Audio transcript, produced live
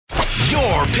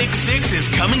Your Pick 6 is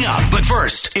coming up. But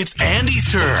first, it's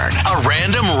Andy's turn. A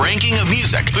random ranking of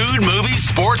music, food, movies,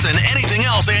 sports, and anything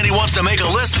else Andy wants to make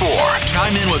a list for.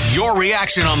 Chime in with your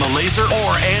reaction on the Laser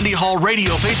or Andy Hall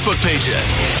Radio Facebook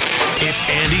pages. It's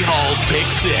Andy Hall's Pick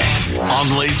 6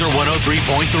 on Laser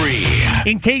 103.3.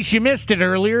 In case you missed it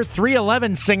earlier,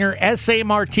 311 singer S.A.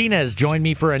 Martinez joined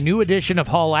me for a new edition of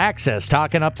Hall Access,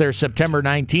 talking up their September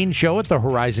 19 show at the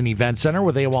Horizon Event Center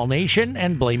with AWOL Nation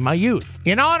and Blame My Youth.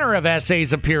 In honor of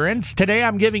S.A.'s appearance, today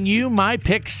I'm giving you my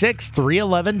Pick 6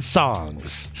 311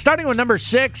 songs. Starting with number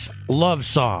 6, Love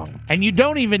Song. And you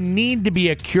don't even need to be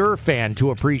a Cure fan to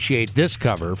appreciate this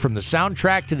cover from the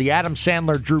soundtrack to the Adam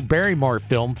Sandler-Drew Barrymore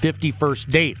film 50 First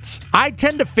Dates. I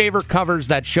tend to favor covers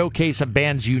that showcase a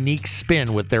band's unique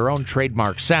spin with their own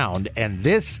trademark sound, and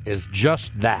this is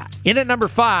just that. In at number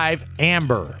 5,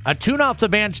 Amber, a tune off the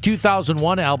band's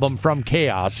 2001 album From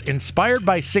Chaos, inspired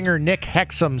by singer Nick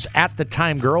Hexum's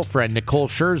at-the-time girlfriend Nicole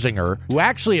Scherzinger, who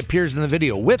actually appears in the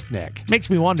video with Nick. Makes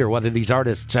me wonder whether these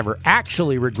artists ever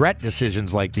actually regret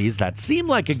decisions like these that seem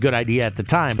like a good idea at the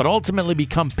time, but ultimately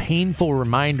become painful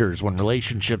reminders when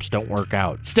relationships don't work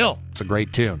out. Still, it's a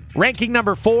great tune. Ranking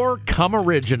number 4, Come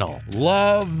Original.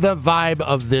 Love the vibe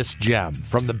of this gem.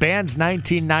 From the band's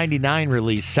 1999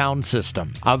 release, Sound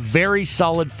System. A very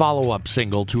solid follow-up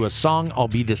single to a song I'll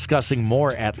be discussing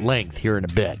more at length here in a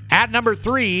bit. At number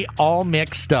 3, All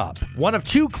Mixed Up. One of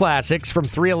 2 classics from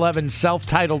 311's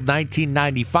self-titled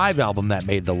 1995 album that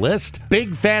made the list.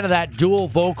 Big fan of that dual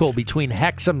vocal between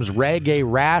Hexum's reggae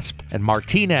rasp and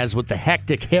Martinez with the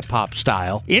hectic hip-hop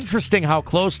style. Interesting how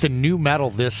close to nu metal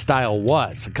this style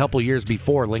was. A couple years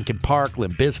before Linkin Park,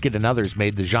 Limp Bizkit, and others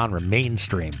made the genre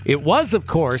mainstream. It was, of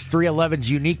course, 311's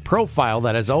unique profile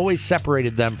that has always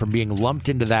separated them from being lumped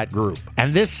into that group.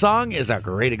 And this song is a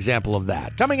great example of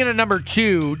that. Coming in at number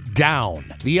 2,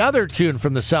 Down. The other tune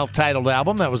from the self-titled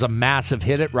album that was a massive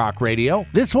hit at rock radio.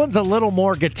 This one's a little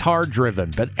more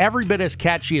guitar-driven, but every bit as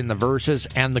catchy in the verses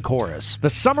and the chorus. The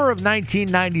summer of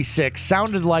 1996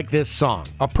 sounded like this song.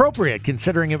 Appropriate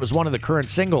considering it was one of the current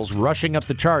singles rushing up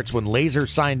the charts when Laser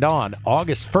signed on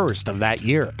August 1st of that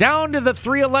year. Down to the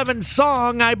 311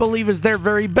 song I believe is their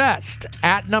very best.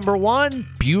 At number 1,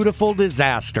 Beautiful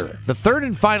Disaster. The third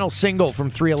and final single from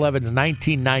 311's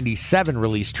 1997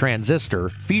 release, Transistor,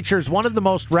 features one of the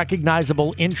most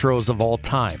recognizable intros of all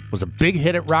time. It was a big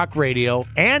hit at rock radio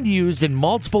and used in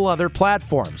multiple other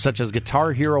platforms such as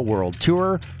Guitar Hero World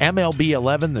Tour, MLB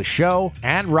 11 The Show,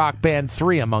 and Rock Band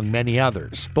 3 among many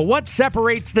others. But what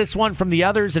separates this one from the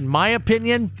others in my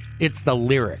opinion? It's the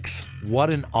lyrics.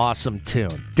 What an awesome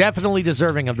tune. Definitely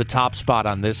deserving of the top spot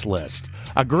on this list.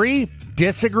 Agree?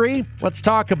 Disagree? Let's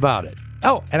talk about it.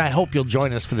 Oh, and I hope you'll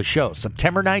join us for the show,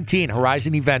 September 19,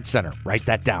 Horizon Event Center. Write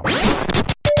that down.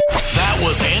 That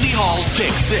was Andy Hall's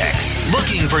Pick 6.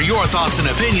 Looking for your thoughts and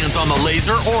opinions on the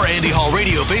Laser or Andy Hall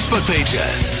Radio Facebook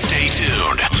pages. Stay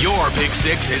tuned. Your Pick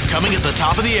 6 is coming at the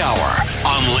top of the hour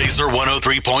on Laser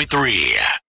 103.3.